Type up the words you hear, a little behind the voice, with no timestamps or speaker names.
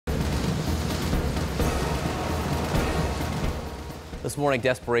This morning,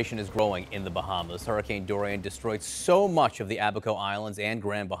 desperation is growing in the Bahamas. Hurricane Dorian destroyed so much of the Abaco Islands and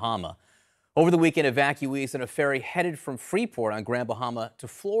Grand Bahama. Over the weekend, evacuees on a ferry headed from Freeport on Grand Bahama to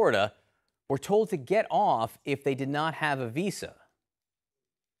Florida were told to get off if they did not have a visa.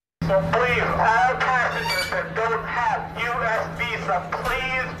 So please, all passengers that don't have U.S. visa,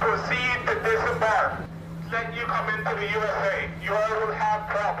 please proceed to disembark. Let you come into the USA. You all will have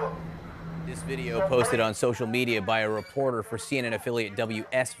problems. This video posted on social media by a reporter for CNN affiliate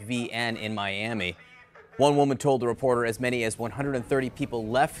WSVN in Miami. One woman told the reporter as many as 130 people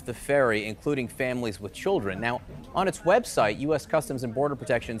left the ferry, including families with children. Now, on its website, U.S. Customs and Border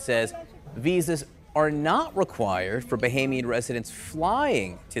Protection says visas are not required for Bahamian residents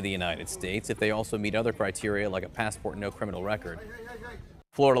flying to the United States if they also meet other criteria like a passport and no criminal record.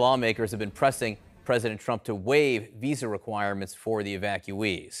 Florida lawmakers have been pressing President Trump to waive visa requirements for the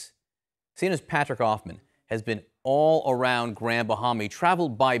evacuees. CNN's Patrick Hoffman has been all around Grand Bahama. He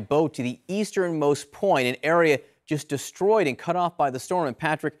traveled by boat to the easternmost point, an area just destroyed and cut off by the storm. And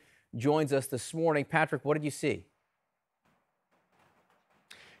Patrick joins us this morning. Patrick, what did you see?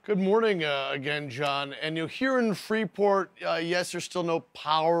 Good morning again, John. And here in Freeport, yes, there's still no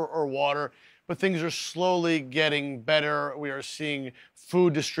power or water, but things are slowly getting better. We are seeing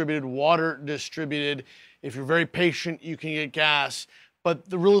food distributed, water distributed. If you're very patient, you can get gas.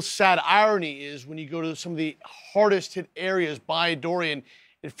 But the real sad irony is when you go to some of the hardest hit areas by Dorian,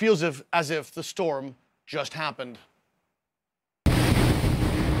 it feels as if the storm just happened. To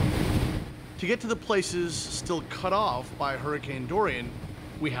get to the places still cut off by Hurricane Dorian,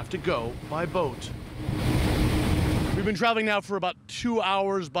 we have to go by boat. We've been traveling now for about 2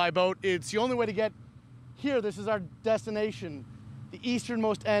 hours by boat. It's the only way to get here. This is our destination, the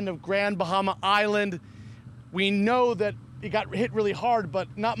easternmost end of Grand Bahama Island. We know that it got hit really hard, but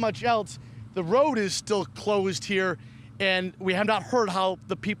not much else. The road is still closed here, and we have not heard how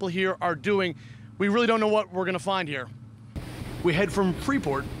the people here are doing. We really don't know what we're gonna find here. We head from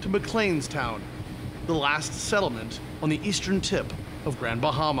Freeport to McLeanstown, the last settlement on the eastern tip of Grand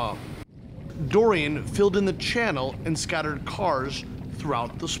Bahama. Dorian filled in the channel and scattered cars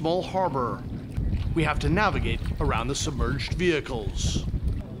throughout the small harbor. We have to navigate around the submerged vehicles.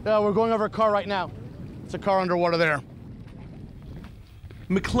 Yeah, we're going over a car right now. It's a car underwater there.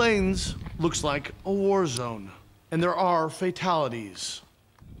 McLean's looks like a war zone, and there are fatalities.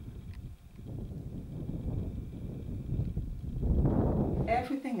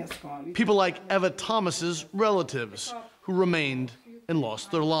 Everything is gone. People like Eva Thomas's relatives who remained and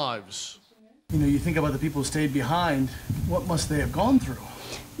lost their lives. You know, you think about the people who stayed behind, what must they have gone through?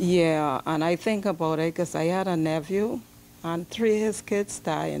 Yeah, and I think about it because I had a nephew, and 3 of his kids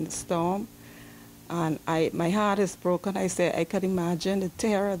died in the storm. And my heart is broken. I say I could imagine the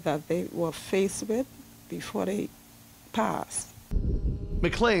terror that they were faced with before they passed.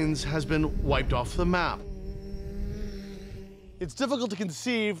 McLean's has been wiped off the map. It's difficult to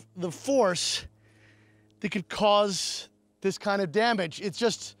conceive the force that could cause this kind of damage. It's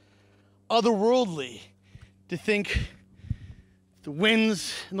just otherworldly to think the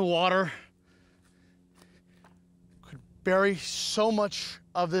winds and the water could bury so much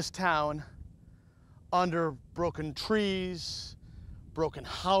of this town under broken trees, broken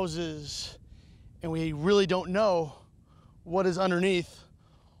houses, and we really don't know what is underneath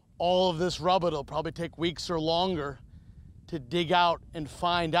all of this rubble. It'll probably take weeks or longer to dig out and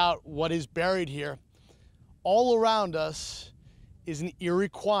find out what is buried here. All around us is an eerie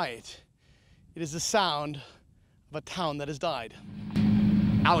quiet. It is the sound of a town that has died.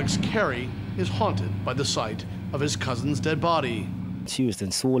 Alex Carey is haunted by the sight of his cousin's dead body. She was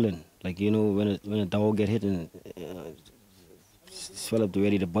then swollen. Like, you know, when a dog get hit and swell up to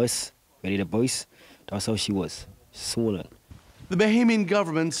ready to burst, that's how she was, swollen. The Bahamian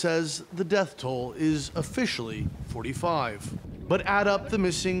government says the death toll is officially 45. But add up the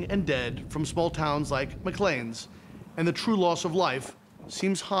missing and dead from small towns like McLean's, and the true loss of life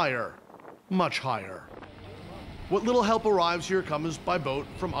seems higher, much higher. What little help arrives here comes by boat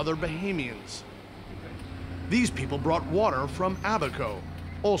from other Bahamians. These people brought water from Abaco,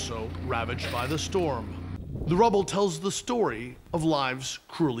 also ravaged by the storm. The rubble tells the story of lives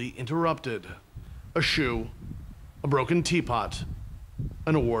cruelly interrupted. A shoe, a broken teapot,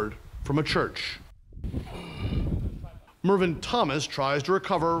 an award from a church. Mervyn Thomas tries to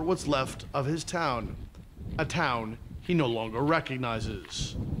recover what's left of his town, a town he no longer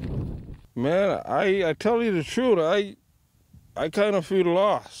recognizes. Man, I tell you the truth, I kind of feel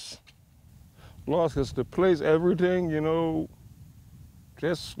lost. Lost because the place, everything, you know,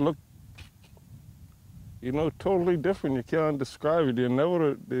 just look, you know, totally different. You can't describe it. You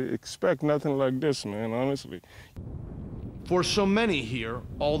never expect nothing like this, man, honestly. For so many here,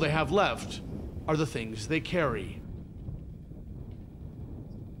 all they have left are the things they carry.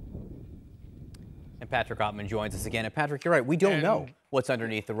 And Patrick Ottman joins us again. And Patrick, you're right. We don't know what's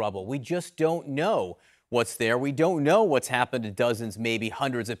underneath the rubble. We just don't know what's there. We don't know what's happened to dozens, maybe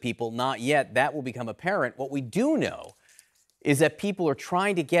hundreds of people. Not yet. That will become apparent. What we do know is that people are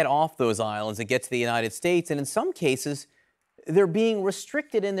trying to get off those islands and get to the United States. And in some cases, they're being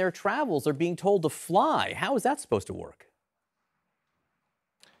restricted in their travels. They're being told to fly. How is that supposed to work?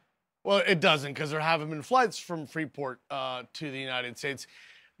 Well, it doesn't, because there haven't been flights from Freeport to the United States.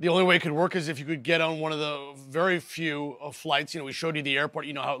 The only way it could work is if you could get on one of the very few flights. We showed you the airport,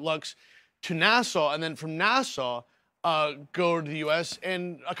 you know how it looks, to Nassau, and then from Nassau, go to the U.S.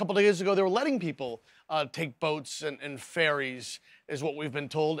 And a couple of days ago, they were letting people take boats and ferries, is what we've been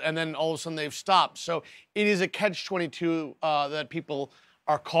told. And then all of a sudden, they've stopped. So it is a catch-22 that people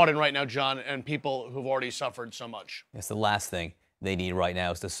are caught in right now, John, and people who've already suffered so much. It's the last thing they need right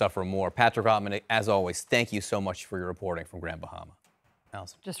now is to suffer more. Patrick Ottman, as always, thank you so much for your reporting from Grand Bahama.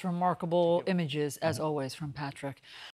 Allison. Just remarkable images, as always, from Patrick.